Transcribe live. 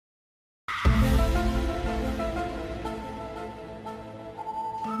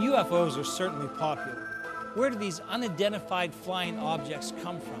UFOs are certainly popular. Where do these unidentified flying objects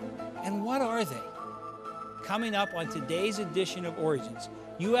come from? And what are they? Coming up on today's edition of Origins,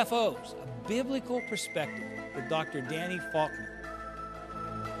 UFOs, a biblical perspective with Dr. Danny Faulkner.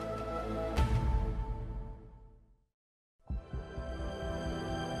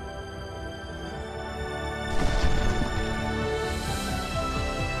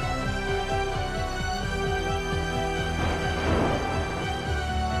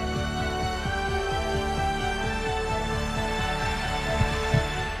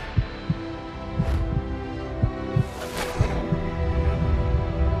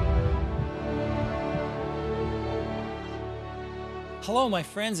 Hello, my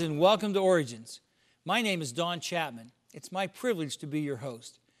friends, and welcome to Origins. My name is Donn Chapman. It's my privilege to be your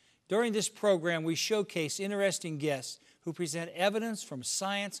host. During this program, we showcase interesting guests who present evidence from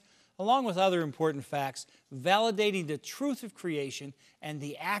science, along with other important facts, validating the truth of creation and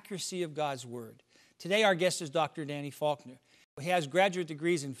the accuracy of God's Word. Today, our guest is Dr. Danny Faulkner. He has graduate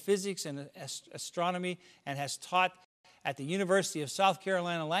degrees in physics and astronomy and has taught at the University of South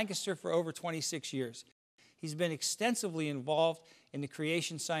Carolina, Lancaster for over 26 years. He's been extensively involved in the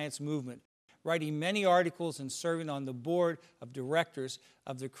creation science movement, writing many articles and serving on the board of directors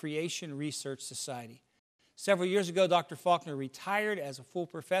of the Creation Research Society. Several years ago, Dr. Faulkner retired as a full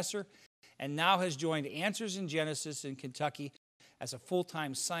professor and now has joined Answers in Genesis in Kentucky as a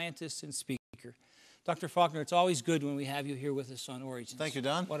full-time scientist and speaker. Dr. Faulkner, it's always good when we have you here with us on Origins. Thank you,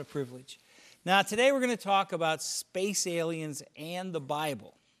 Don. What a privilege. Now, today we're going to talk about space aliens and the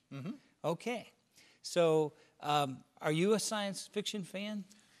Bible. Okay. So, are you a science fiction fan?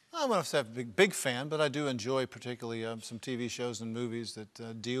 I wouldn't say I'm a big fan, but I do enjoy particularly some TV shows and movies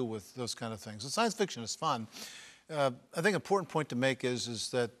that deal with those kind of things. And science fiction is fun. I think an important point to make is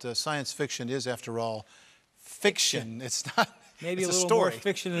that science fiction is, after all, fiction. It's not. Maybe it's a little story. more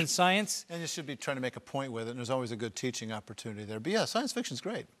fiction than science. And you should be trying to make a point with it, and there's always a good teaching opportunity there. But yeah, science fiction's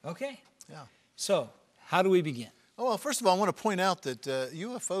great. Okay. Yeah. So, how do we begin? Oh, well, first of all, I want to point out that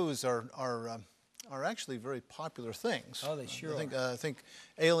UFOs are actually very popular things. Oh, they sure are. I think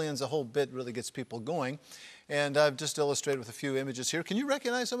aliens, a whole bit, really gets people going. And I've just illustrated with a few images here. Can you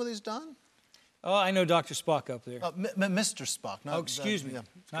recognize some of these, Don? Oh, I know Dr. Spock up there. Mr. Spock. Not, oh, excuse me. Yeah.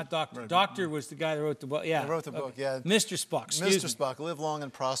 Not Doctor. Right. Doctor was the guy that wrote the book. Yeah. He wrote the book, yeah. Mr. Spock, excuse Mr. me. Spock, live long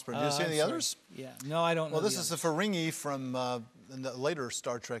and prosper. Do you see any others? Yeah. No, I don't know. Well, this is the Ferengi from in the later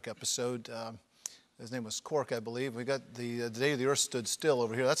Star Trek episode. His name was Quark, I believe. We got the Day the Earth Stood Still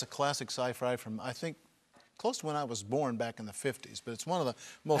over here. That's a classic sci-fi from, I think, close to when I was born back in the 50s, but it's one of the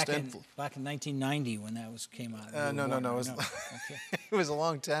most back in 1990 when that came out. No. It was, Okay. it was a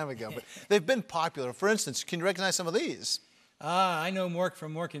long time ago, but they've been popular. For instance, can you recognize some of these? I know Mork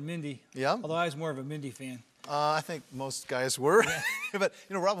from Mork and Mindy. Yeah? Although I was more of a Mindy fan. I think most guys were. Yeah. But,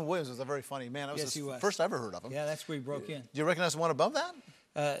 you know, Robin Williams was a very funny man. That was Yes, he was. First I ever heard of him. Yeah, that's where he broke in. Do you recognize the one above that?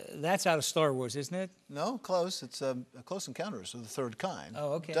 That's out of Star Wars, isn't it? No, close. It's Close Encounters of the Third Kind.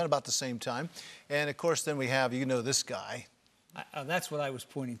 Oh, okay. Done about the same time. And, of course, then we have, you know, this guy. That's what I was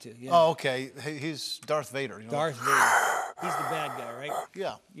pointing to. Yeah. Oh, okay. He's Darth Vader. You know? Darth Vader. He's the bad guy, right?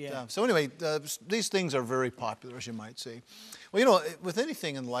 Yeah. So anyway, these things are very popular, as you might see. Well, you know, with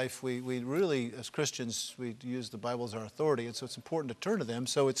anything in life, we really, as Christians, we use the Bible as our authority, and so it's important to turn to them.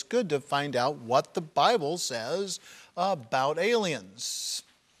 So it's good to find out what the Bible says about aliens.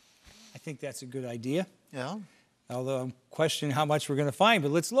 I think that's a good idea. Yeah. Although I'm questioning how much we're going to find,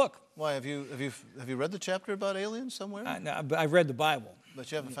 but let's look. Why, have you read the chapter about aliens somewhere? No, but I've read the Bible. But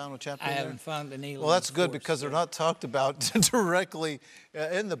you haven't found a chapter I in there? haven't found an alien. Well, that's good force, because they're not talked about directly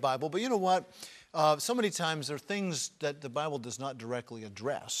in the Bible. But you know what? So many times there are things that the Bible does not directly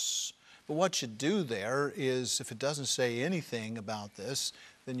address. But what you do there is, if it doesn't say anything about this,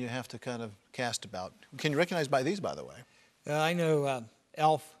 then you have to kind of cast about. Can you recognize by these, by the way? I know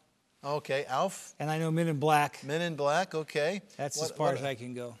Elf. Okay, Alf. And I know Men in Black. Men in Black, okay. That's as far as I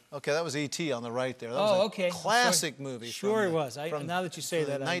can go. Okay, that was E.T. on the right there. That was a classic movie. Sure it was. Now that you say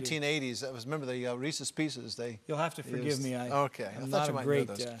that, I do. 1980s. That was, remember the Reese's Pieces? You'll have to forgive me. Okay, I'm I thought not you might a great,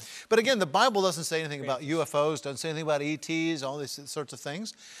 know those. But again, the Bible doesn't say anything about UFOs, doesn't say anything about ETs, all these sorts of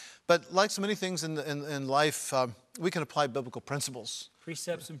things. But like so many things in life, we can apply biblical principles.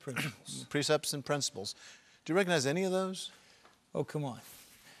 Precepts and principles. Precepts and principles. Do you recognize any of those? Oh, come on.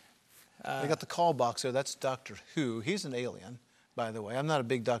 They got the call box there. That's Doctor Who. He's an alien, by the way. I'm not a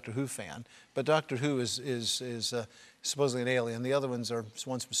big Doctor Who fan, but Doctor Who is supposedly an alien. The other one's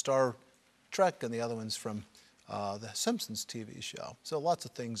from Star Trek, and the other one's from the Simpsons TV show. So lots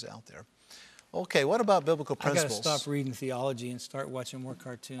of things out there. Okay, what about biblical I got to principles? stop reading theology and start watching more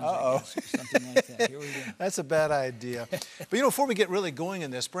cartoons, Uh-oh. I guess, or something like that. Here we go. That's a bad idea. But before we get really going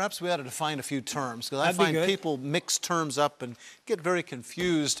in this, perhaps we ought to define a few terms, because I That'd be find good. people mix terms up and get very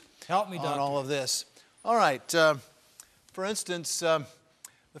confused Help me, on Doctor. all of this. All right, for instance,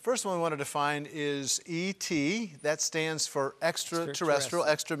 the first one we want to define is ET. That stands for extraterrestrial.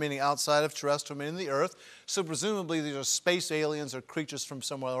 Extra meaning outside of, terrestrial meaning the Earth. So presumably these are space aliens or creatures from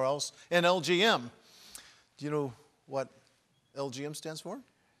somewhere else. And LGM. Do you know what LGM stands for?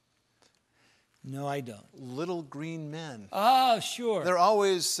 No, I don't. Little green men. Oh, sure. They're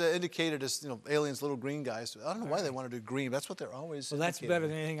always indicated as, aliens, little green guys. I don't know why they want to do green. That's what they're always Well, that's indicated. better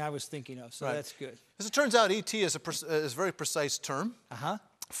than anything I was thinking of, so Right. that's good. As it turns out, ET is a very precise term. Uh-huh.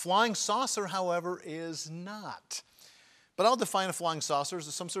 Flying saucer, however, is not. But I'll define a flying saucer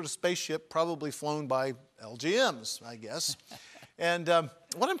as some sort of spaceship probably flown by LGMs, I guess. And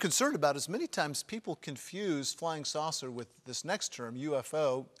what I'm concerned about is many times people confuse flying saucer with this next term,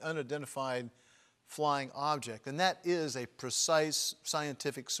 UFO, unidentified flying object. And that is a precise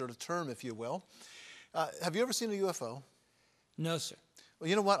scientific sort of term, if you will. Have you ever seen a UFO? No, sir. Well,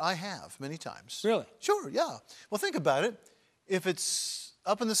 you know what? I have many times. Really? Sure, yeah. Well, think about it. If it's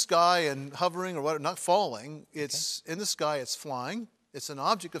up in the sky and hovering or what, not falling, it's in the sky, it's flying, it's an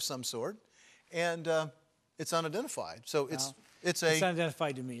object of some sort, and it's unidentified. So it's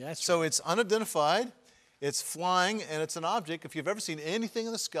unidentified to me, that's So it's unidentified, it's flying, and it's an object. If you've ever seen anything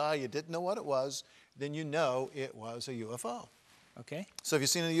in the sky, you didn't know what it was, then you know it was a UFO. Okay. So have you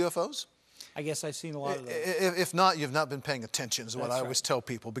seen any UFOs? I guess I've seen a lot of those. If not, you've not been paying attention, is what That's I always right. tell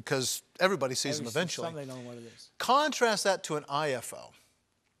people, because everybody sees them eventually. Some they don't know what it is. Contrast that to an IFO.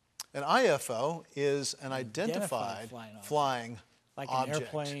 An IFO is an identified flying Like object. an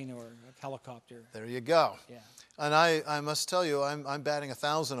airplane or a helicopter. There you go. Yeah. And I must tell you, I'm batting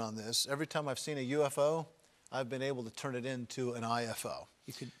 1,000 on this. Every time I've seen a UFO, I've been able to turn it into an IFO.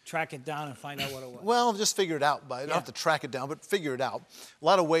 You could track it down and find out what it was. Well, just figure it out. You don't have to track it down, but figure it out. A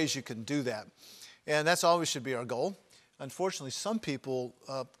lot of ways you can do that. And that's always should be our goal. Unfortunately, some people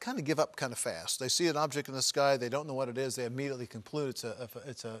kind of give up kind of fast. They see an object in the sky, they don't know what it is, they immediately conclude it's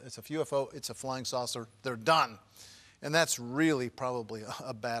a UFO, it's a flying saucer, they're done. And that's really probably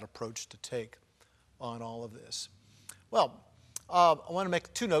a bad approach to take on all of this. Well, I want to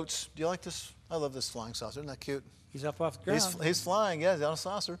make 2 notes. Do you like this? I love this flying saucer. Isn't that cute? He's up off the ground. He's flying, yeah, he's on a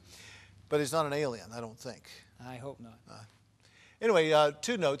saucer. But he's not an alien, I don't think. I hope not. Anyway,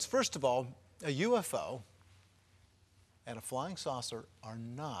 2 notes. First of all, a UFO and a flying saucer are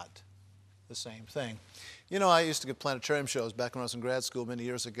not the same thing. You know, I used to give planetarium shows back when I was in grad school many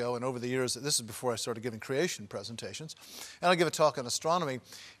years ago, and over the years, this is before I started giving creation presentations, and I'll give a talk on astronomy,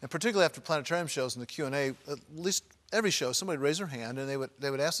 and particularly after planetarium shows in the Q&A, at least every show, somebody would raise their hand, and they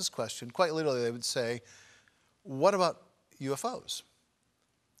would ask this question. Quite literally, they would say, what about UFOs?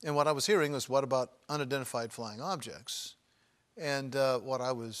 And what I was hearing was, what about unidentified flying objects? And what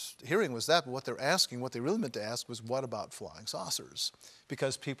I was hearing was that, but what they're asking, what they really meant to ask was, what about flying saucers?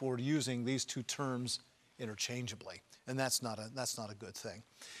 Because people were using these 2 terms interchangeably, and that's not a good thing.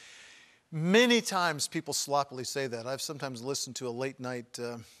 Many times people sloppily say that. I've sometimes listened to a late night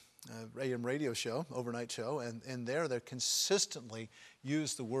AM radio show, overnight show, and they're consistently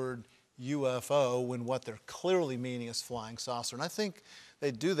use the word UFO when what they're clearly meaning is flying saucer. And I think they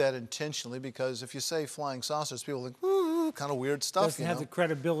do that intentionally, because if you say flying saucers, people think, ooh, kind of weird stuff. Doesn't have the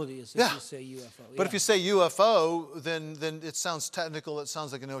credibility as if you say UFO. But if you say UFO, then it sounds technical, it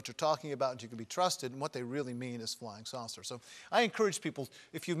sounds like you know what you're talking about, and you can be trusted, and what they really mean is flying saucer. So I encourage people,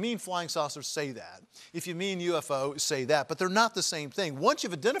 if you mean flying saucer, say that. If you mean UFO, say that. But they're not the same thing. Once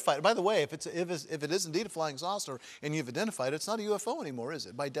you've identified it, by the way, if it is indeed a flying saucer and you've identified it, it's not a UFO anymore, is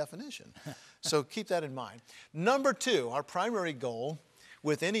it, by definition? So keep that in mind. Number 2, our primary goal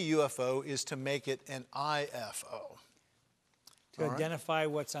with any UFO is to make it an IFO. To identify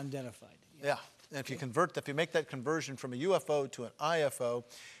what's unidentified. Yeah. And if you make that conversion from a UFO to an IFO,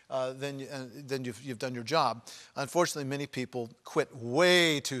 then you've done your job. Unfortunately, many people quit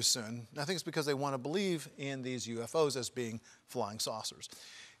way too soon. I think it's because they want to believe in these UFOs as being flying saucers.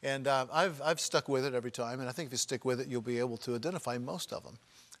 And I've stuck with it every time, and I think if you stick with it, you'll be able to identify most of them.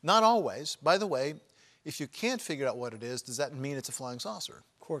 Not always. By the way, if you can't figure out what it is, does that mean it's a flying saucer?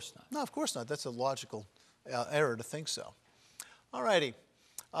 Of course not. No, of course not. That's a logical error to think so. All righty.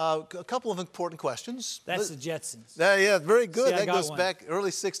 A couple of important questions. That's the Jetsons. Yeah, very good. See, that goes back early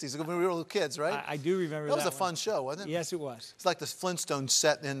 60s, when we were little kids, right? I do remember that. That was a fun show, wasn't it? Yes, it was. It's like the Flintstones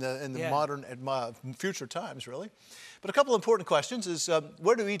set in the modern, future times, really. But a couple of important questions is,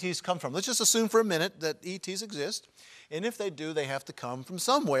 where do ETs come from? Let's just assume for a minute that ETs exist. And if they do, they have to come from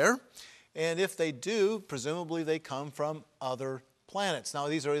somewhere. And if they do, presumably they come from other planets. Now,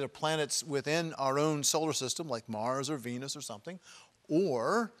 these are either planets within our own solar system, like Mars or Venus or something,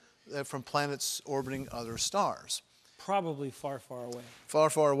 or from planets orbiting other stars. Probably far, far away. Far,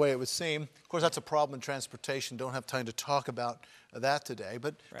 far away, it would seem. Of course, that's a problem in transportation. Don't have time to talk about that today,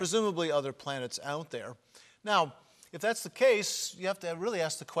 but presumably other planets out there. Now, if that's the case, you have to really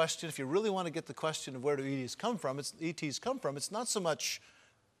ask the question, if you really want to get the question of where do ETs come from, it's not so much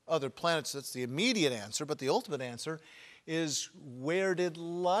other planets, that's the immediate answer, but the ultimate answer is, where did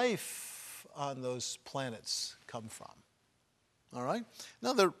life on those planets come from? All right?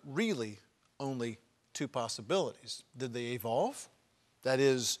 Now, there are really only two possibilities. Did they evolve? That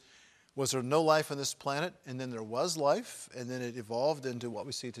is, was there no life on this planet, and then there was life, and then it evolved into what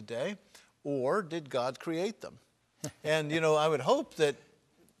we see today? Or did God create them? And, I would hope that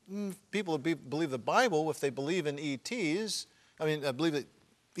people would believe the Bible if they believe in ETs. I believe that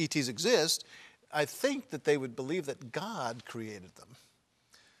ETs exist. I think that they would believe that God created them.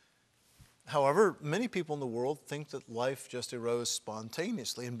 However, many people in the world think that life just arose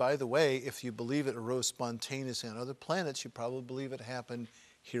spontaneously. And by the way, if you believe it arose spontaneously on other planets, you probably believe it happened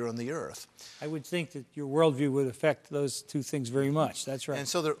here on the Earth. I would think that your worldview would affect those two things very much. That's right. And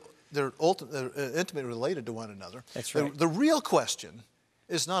so they're intimately related to one another. That's right. The real question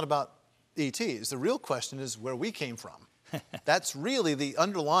is not about ETs. The real question is where we came from. That's really the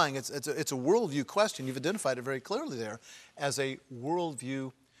underlying, it's a worldview question. You've identified it very clearly there as a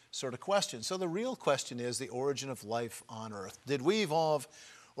worldview sort of question. So the real question is the origin of life on Earth. Did we evolve,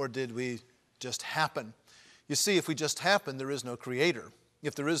 or did we just happen? You see, if we just happen, there is no creator.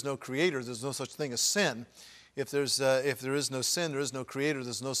 If there is no creator, there's no such thing as sin. If there is no sin, there is no creator.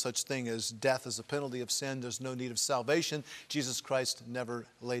 There's no such thing as death as a penalty of sin. There's no need of salvation. Jesus Christ never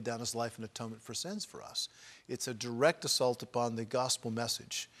laid down his life in atonement for sins for us. It's a direct assault upon the gospel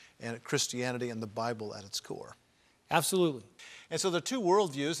message and Christianity and the Bible at its core. Absolutely. And so there are two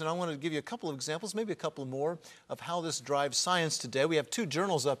worldviews, and I want to give you a couple of examples, maybe a couple more, of how this drives science today. We have two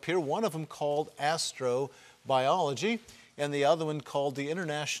journals up here, one of them called Astrobiology, and the other one called the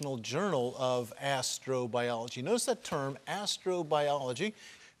International Journal of Astrobiology. Notice that term, astrobiology,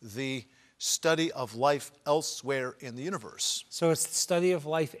 the study of life elsewhere in the universe. So it's the study of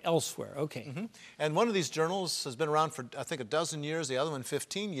life elsewhere. Okay. Mm-hmm. And one of these journals has been around for, I think, 12 years, the other one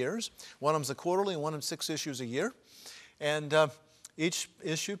 15 years. One of them's a quarterly and one of them 6 issues a year. And each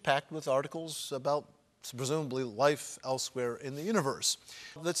issue packed with articles about presumably life elsewhere in the universe.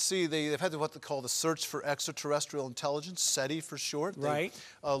 Let's see, they've had what they call the Search for Extraterrestrial Intelligence, SETI for short. Right.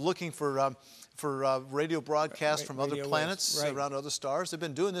 Looking for radio broadcasts from other planets around other stars. They've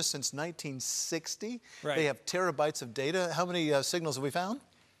been doing this since 1960. Right. They have terabytes of data. How many signals have we found?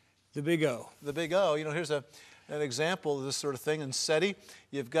 The big O. The big O. Here's an example of this sort of thing in SETI.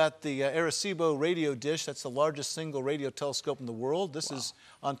 You've got the Arecibo radio dish. That's the largest single radio telescope in the world. This is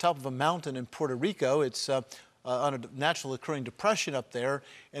on top of a mountain in Puerto Rico. It's on a naturally occurring depression up there.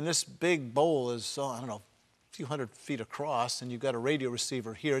 And this big bowl is, I don't know, a few hundred feet across, and you've got a radio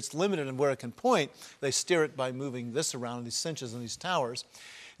receiver here. It's limited in where it can point. They steer it by moving this around, these cinches and these towers.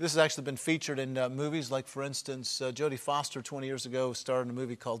 This has actually been featured in movies like, for instance, Jodie Foster 20 years ago starred in a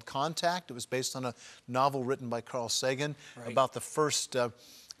movie called Contact. It was based on a novel written by Carl Sagan about the first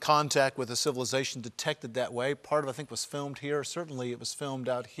contact with a civilization detected that way. Part of it, I think, was filmed here. Certainly it was filmed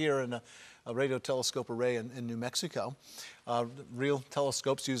out here in a radio telescope array in New Mexico. Real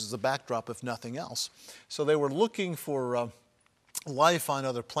telescopes used as a backdrop, if nothing else. So they were looking for life on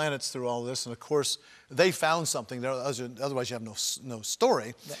other planets through all this, and of course they found something there. Otherwise you have no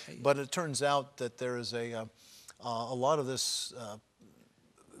story. But it turns out that there is a lot of this.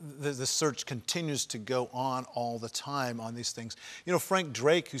 The search continues to go on all the time on these things. Frank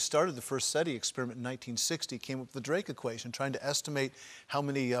Drake, who started the first SETI experiment in 1960, came up with the Drake equation, trying to estimate how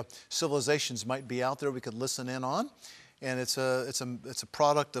many civilizations might be out there we could listen in on. And it's a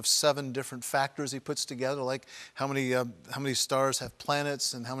product of 7 different factors he puts together, like how many stars have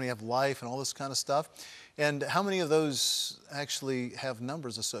planets and how many have life and all this kind of stuff. And how many of those actually have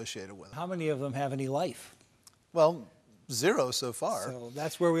numbers associated with them? How many of them have any life? Well, 0 so far. So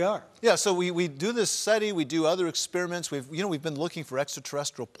that's where we are. Yeah, so we do this SETI, we do other experiments. We've been looking for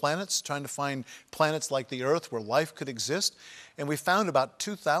extraterrestrial planets, trying to find planets like the Earth where life could exist. And we found about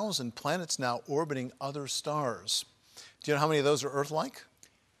 2,000 planets now orbiting other stars. Do you know how many of those are Earth-like?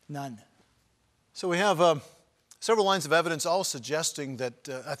 None. So we have several lines of evidence all suggesting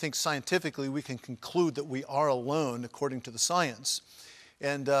that I think scientifically we can conclude that we are alone according to the science.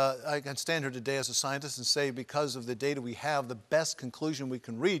 And I can stand here today as a scientist and say, because of the data we have, the best conclusion we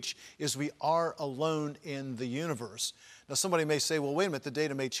can reach is we are alone in the universe. Now somebody may say, well, wait a minute, the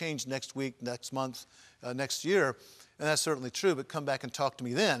data may change next week, next month, next year. And that's certainly true, but come back and talk to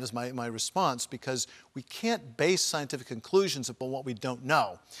me then is my response, because we can't base scientific conclusions upon what we don't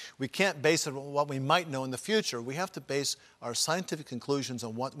know. We can't base it on what we might know in the future. We have to base our scientific conclusions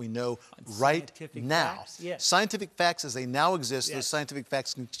on what we know right now. Facts? Yes. Scientific facts as they now exist, Yes. those scientific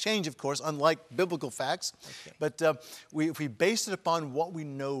facts can change, of course, unlike biblical facts. Okay. But if we base it upon what we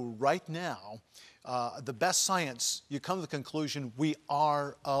know right now, the best science, you come to the conclusion we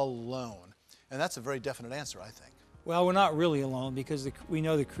are alone. And that's a very definite answer, I think. Well, we're not really alone because we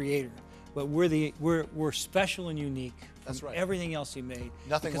know the Creator, but we're special and unique from That's right. everything else He made.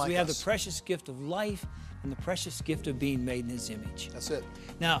 Nothing because like we have us. the precious gift of life and the precious gift of being made in His image. That's it.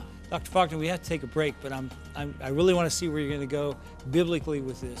 Now, Dr. Faulkner, we have to take a break, but I really want to see where you're going to go biblically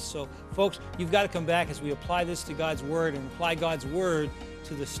with this. So, folks, you've got to come back as we apply this to God's Word and apply God's Word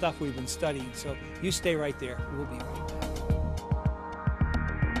to the stuff we've been studying. So you stay right there. We'll be right back.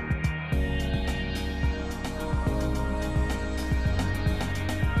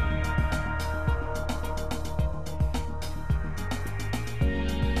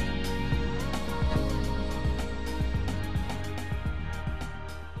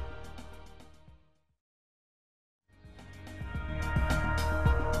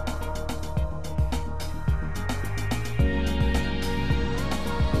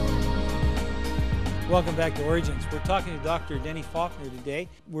 Welcome back to Origins. We're talking to Dr. Denny Faulkner today.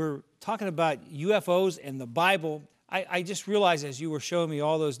 We're talking about UFOs and the Bible. I just realized as you were showing me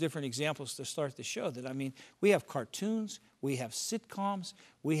all those different examples to start the show that, I mean, we have cartoons, we have sitcoms,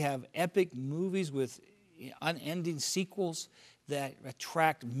 we have epic movies with unending sequels that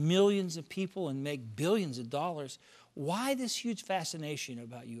attract millions of people and make billions of dollars. Why this huge fascination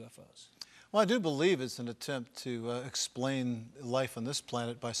about UFOs? Well, I do believe it's an attempt to explain life on this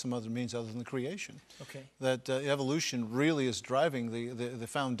planet by some other means other than creation. Okay. That evolution really is driving the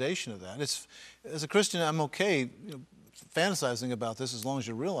foundation of that. It's, as a Christian, I'm okay fantasizing about this as long as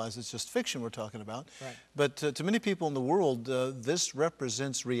you realize it's just fiction we're talking about. Right. But to many people in the world, this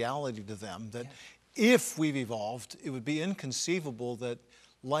represents reality to them. That if we've evolved, it would be inconceivable that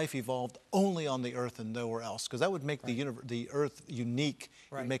life evolved only on the earth and nowhere else, because that would make the earth unique,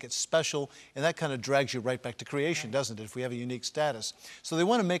 Right. and make it special, and that kind of drags you right back to creation, doesn't it, if we have a unique status. So they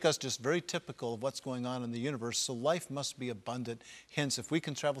want to make us just very typical of what's going on in the universe, so life must be abundant. Hence, if we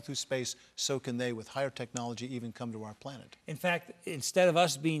can travel through space, so can they, with higher technology, even come to our planet. In fact, instead of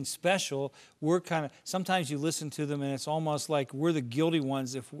us being special, we're kind of, sometimes you listen to them and it's almost like we're the guilty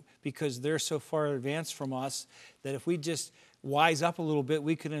ones because they're so far advanced from us that if we just wise up a little bit,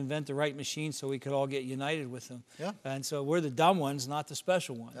 we could invent the right machine so we could all get united with them. Yeah. And so we're the dumb ones, not the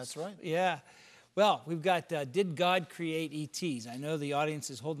special ones. That's right. Yeah. Well, we've got, did God create ETs? I know the audience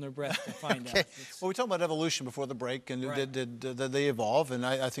is holding their breath to find out. Well, we talked about evolution before the break, and Right. did they evolve? And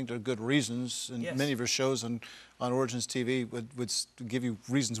I think there are good reasons, and Yes. many of your shows on Origins TV would give you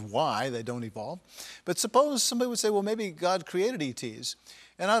reasons why they don't evolve. But suppose somebody would say, well, maybe God created ETs.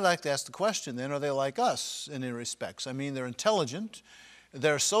 And I'd like to ask the question then, are they like us in any respects? I mean, they're intelligent,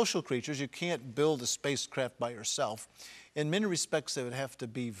 they're social creatures. You can't build a spacecraft by yourself. In many respects, they would have to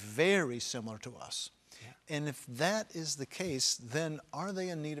be very similar to us. Yeah. And if that is the case, then are they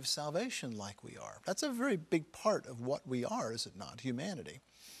in need of salvation like we are? That's a very big part of what we are, is it not? Humanity.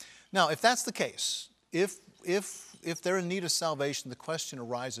 Now, if that's the case, if they're in need of salvation, the question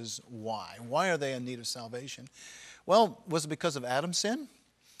arises, why? Why are they in need of salvation? Well, was it because of Adam's sin?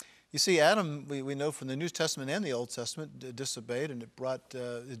 You see, Adam, we know from the New Testament and the Old Testament, disobeyed, and it brought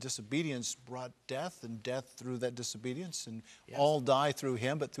disobedience brought death, and death through that disobedience, and Yes. all die through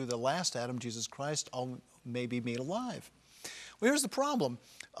him, but through the last Adam, Jesus Christ, all may be made alive. Well, here's the problem.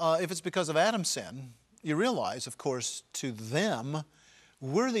 If it's because of Adam's sin, you realize, of course, to them,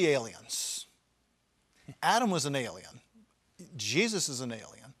 we're the aliens. Adam was an alien. Jesus is an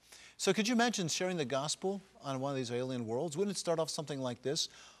alien. So could you imagine sharing the gospel on one of these alien worlds? Wouldn't it start off something like this?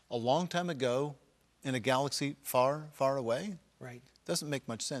 A long time ago, in a galaxy far, far away? Right. Doesn't make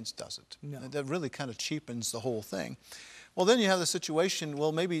much sense, does it? No. That really kind of cheapens the whole thing. Well, then you have the situation,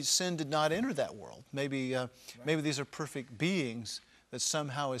 well, maybe sin did not enter that world. Maybe, maybe these are perfect beings that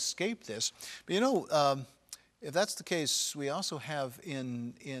somehow escaped this. But you know, if that's the case, we also have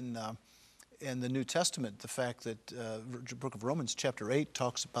in the New Testament the fact that the book of Romans chapter 8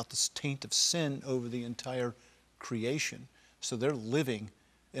 talks about this taint of sin over the entire creation. So they're living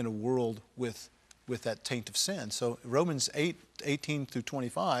in a world with that taint of sin. So Romans 8:18 through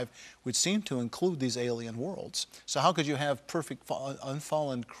 25 would seem to include these alien worlds. So how could you have perfect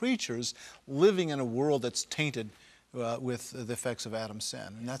unfallen creatures living in a world that's tainted with the effects of Adam's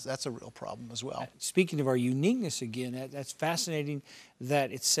sin. And that's a real problem as well. Speaking of our uniqueness again, that's fascinating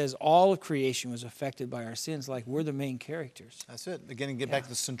that it says all of creation was affected by our sins, like we're the main characters. That's it. Again, get back to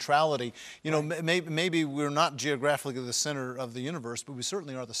the centrality. You know, maybe we're not geographically the center of the universe, but we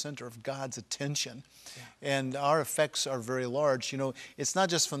certainly are the center of God's attention. Yeah. And our effects are very large. You know, it's not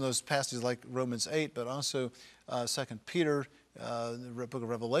just from those passages like Romans 8, but also 2 Peter, the book of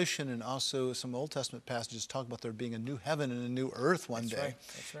Revelation, and also some Old Testament passages talk about there being a new heaven and a new earth one day. Right.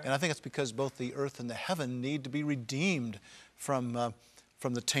 That's right. And I think it's because both the earth and the heaven need to be redeemed from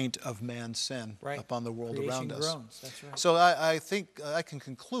the taint of man's sin upon the world around us. Groans. That's right. So I think I can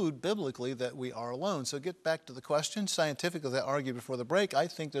conclude biblically that we are alone. So get back to the question. Scientifically, I argued before the break, I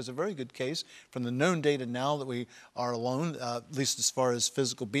think there's a very good case from the known data now that we are alone, at least as far as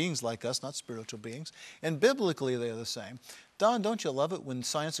physical beings like us, not spiritual beings. And biblically, they are the same. Don, don't you love it when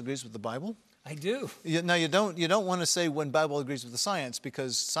science agrees with the Bible? I do. Now, you don't want to say when Bible agrees with the science,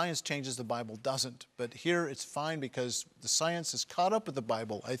 because science changes, the Bible doesn't. But here it's fine because the science is caught up with the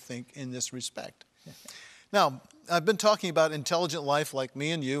Bible, I think, in this respect. Now, I've been talking about intelligent life like me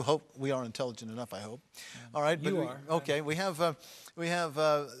and you. Hope we are intelligent enough, I hope. All right. You are. Okay. We have,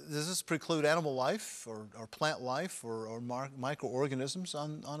 does this preclude animal life or plant life or microorganisms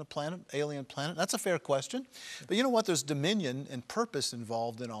on a planet, alien planet? That's a fair question. But you know what? There's dominion and purpose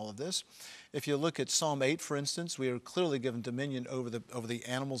involved in all of this. If you look at Psalm 8, for instance, we are clearly given dominion over the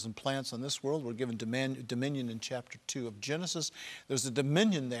animals and plants on this world. We're given dominion in chapter 2 of Genesis. There's a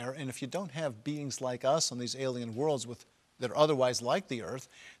dominion there, and if you don't have beings like us on these alien worlds that are otherwise like the earth,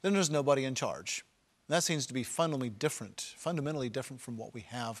 then there's nobody in charge. And that seems to be fundamentally different from what we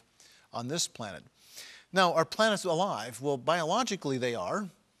have on this planet. Now, are planets alive? Well, biologically they are,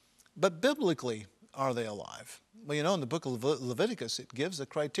 but biblically, are they alive? Well, you know, in the book of Leviticus, it gives a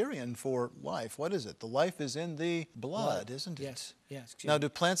criterion for life. What is it? The life is in the blood, isn't it? Yes, yes. Now, do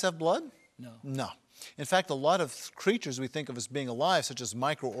plants have blood? No. No. In fact, a lot of creatures we think of as being alive, such as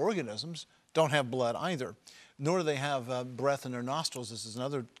microorganisms, don't have blood either, nor do they have breath in their nostrils. This is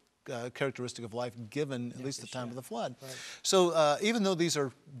another characteristic of life given at least the time of the flood. Right. So even though these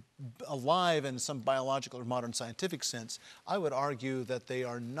are alive in some biological or modern scientific sense, I would argue that they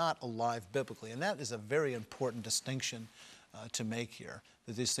are not alive biblically. And that is a very important distinction to make here,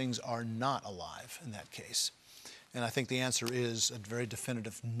 that these things are not alive in that case. And I think the answer is a very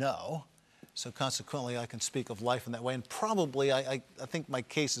definitive no. So consequently, I can speak of life in that way. And probably, I think my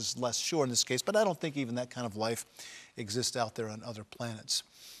case is less sure in this case, but I don't think even that kind of life exists out there on other planets.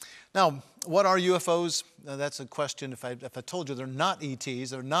 Now, what are UFOs? That's a question. If I told you they're not ETs,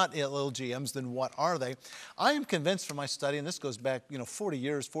 they're not LLGMs, then what are they? I am convinced from my study, and this goes back 40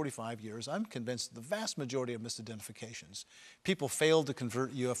 years, 45 years, I'm convinced the vast majority of misidentifications. People fail to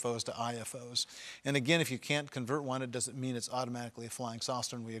convert UFOs to IFOs. And again, if you can't convert one, it doesn't mean it's automatically a flying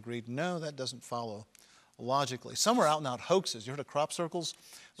saucer, and we agreed, no, that doesn't follow logically. Some are out and out hoaxes. You heard of crop circles?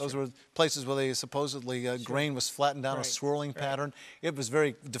 Those were places where they supposedly grain was flattened down a swirling pattern. It was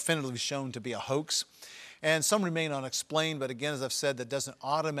very definitively shown to be a hoax. And some remain unexplained, but again, as I've said, that doesn't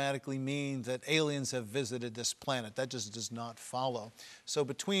automatically mean that aliens have visited this planet. That just does not follow. So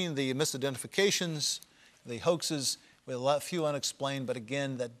between the misidentifications, the hoaxes, we have a few unexplained, but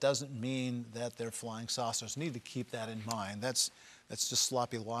again, that doesn't mean that they're flying saucers. Need to keep that in mind. That's just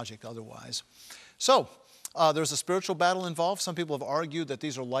sloppy logic otherwise. So, there's a spiritual battle involved. Some people have argued that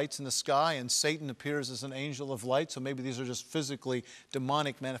these are lights in the sky and Satan appears as an angel of light, so maybe these are just physically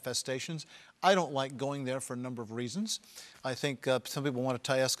demonic manifestations. I don't like going there for a number of reasons. I think some people want to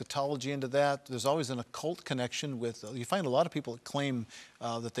tie eschatology into that. There's always an occult connection with, you find a lot of people that claim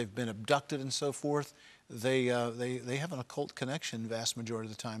that they've been abducted and so forth. They have an occult connection vast majority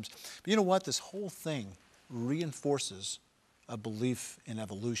of the times. But you know what? This whole thing reinforces a belief in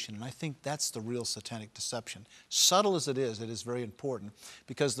evolution. And I think that's the real satanic deception. Subtle as it is very important,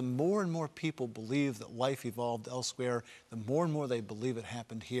 because the more and more people believe that life evolved elsewhere, the more and more they believe it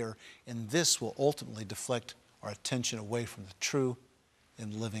happened here, and this will ultimately deflect our attention away from the true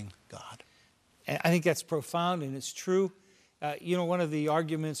and living God. And I think that's profound, and it's true. One of the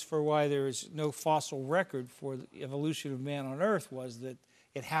arguments for why there is no fossil record for the evolution of man on Earth was that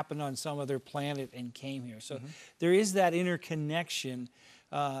it happened on some other planet and came here. So there is that interconnection,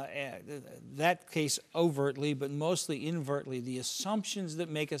 that case overtly, but mostly invertly. The assumptions that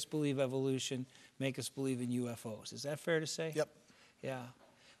make us believe evolution make us believe in UFOs. Is that fair to say? Yep. Yeah.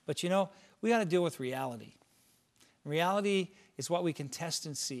 But we got to deal with reality. Reality is what we can test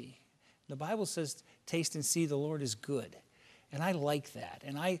and see. The Bible says, taste and see the Lord is good. And I like that.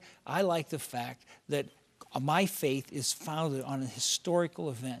 And I like the fact that my faith is founded on a historical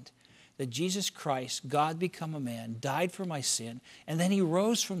event, that Jesus Christ, God become a man, died for my sin, and then he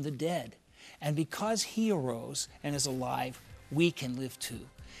rose from the dead. And because he arose and is alive, we can live too.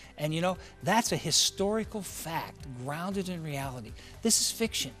 And you know, that's a historical fact grounded in reality. This is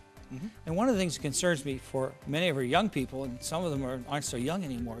fiction. And one of the things that concerns me for many of our young people, and some of them aren't so young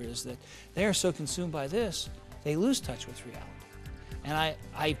anymore, is that they are so consumed by this, they lose touch with reality. And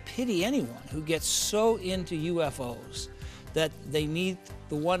I pity anyone who gets so into UFOs that they need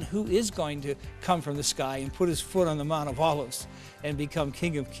the one who is going to come from the sky and put his foot on the Mount of Olives and become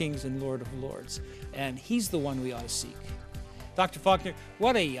King of Kings and Lord of Lords. And he's the one we ought to seek. Dr. Faulkner,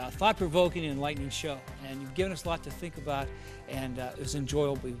 what a thought-provoking and enlightening show. And you've given us a lot to think about, and it was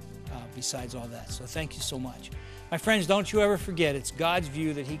enjoyable besides all that. So thank you so much. My friends, don't you ever forget, it's God's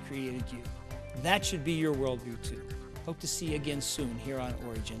view that he created you. That should be your worldview too. Hope to see you again soon here on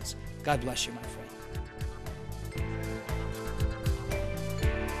Origins. God bless you, my friend.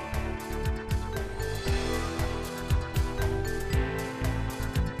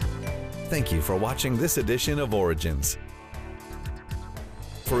 Thank you for watching this edition of Origins.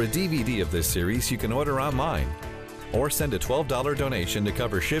 For a DVD of this series, you can order online or send a $12 donation to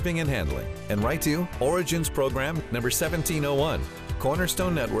cover shipping and handling, and write to Origins Program number 1701,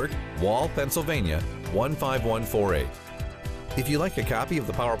 Cornerstone Network, Wall, Pennsylvania 15148. If you like a copy of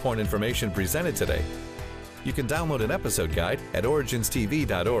the PowerPoint information presented today, you can download an episode guide at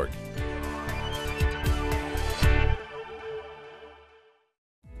originstv.org.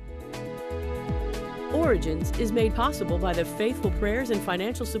 Origins is made possible by the faithful prayers and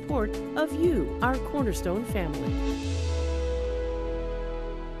financial support of you, our Cornerstone family.